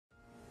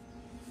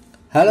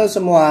Halo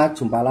semua,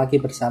 jumpa lagi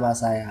bersama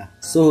saya,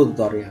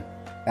 Tutorial.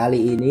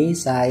 Kali ini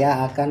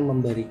saya akan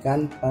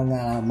memberikan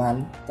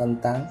pengalaman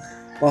tentang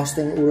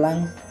posting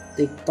ulang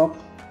TikTok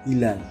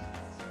hilang.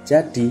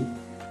 Jadi,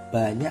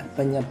 banyak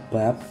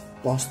penyebab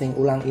posting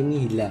ulang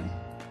ini hilang.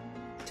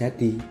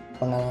 Jadi,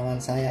 pengalaman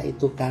saya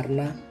itu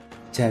karena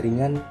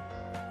jaringan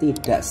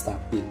tidak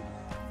stabil.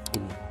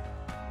 Ini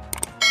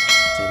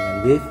jaringan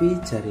wifi,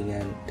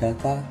 jaringan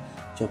data,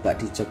 coba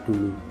dicek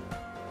dulu.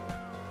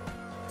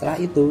 Setelah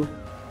itu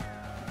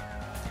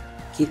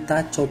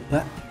kita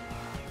coba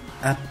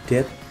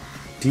update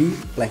di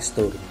Play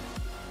Store.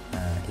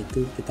 Nah,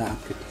 itu kita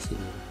update di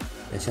sini.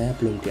 Biasanya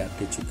belum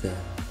diupdate juga.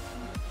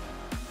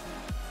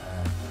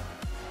 Nah,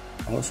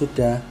 kalau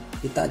sudah,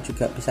 kita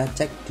juga bisa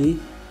cek di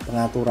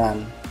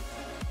pengaturan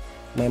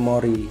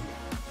memori.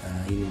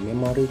 Nah, ini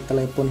memori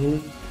telepon ini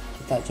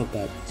kita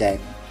coba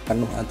cek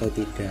penuh atau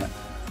tidak.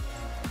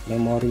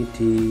 Memori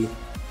di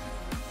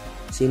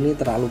sini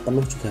terlalu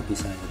penuh juga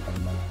bisa, ya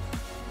teman-teman.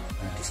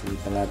 Nah, di sini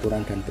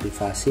pengaturan dan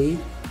privasi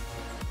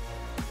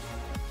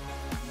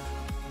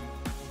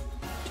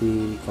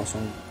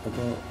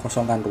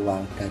kosongkan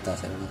ruang data,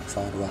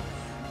 kosongkan ruang.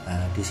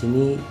 Nah, di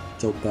sini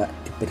coba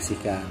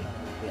dibersihkan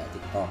ya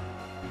TikTok.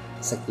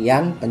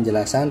 Sekian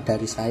penjelasan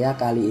dari saya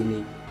kali ini.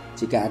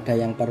 Jika ada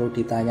yang perlu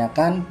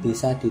ditanyakan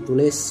bisa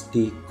ditulis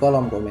di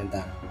kolom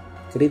komentar.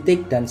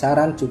 Kritik dan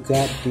saran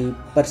juga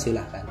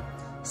dipersilahkan.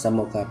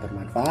 Semoga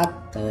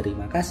bermanfaat.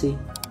 Terima kasih.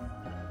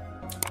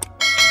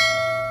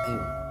 Ayo,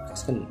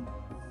 gaskan.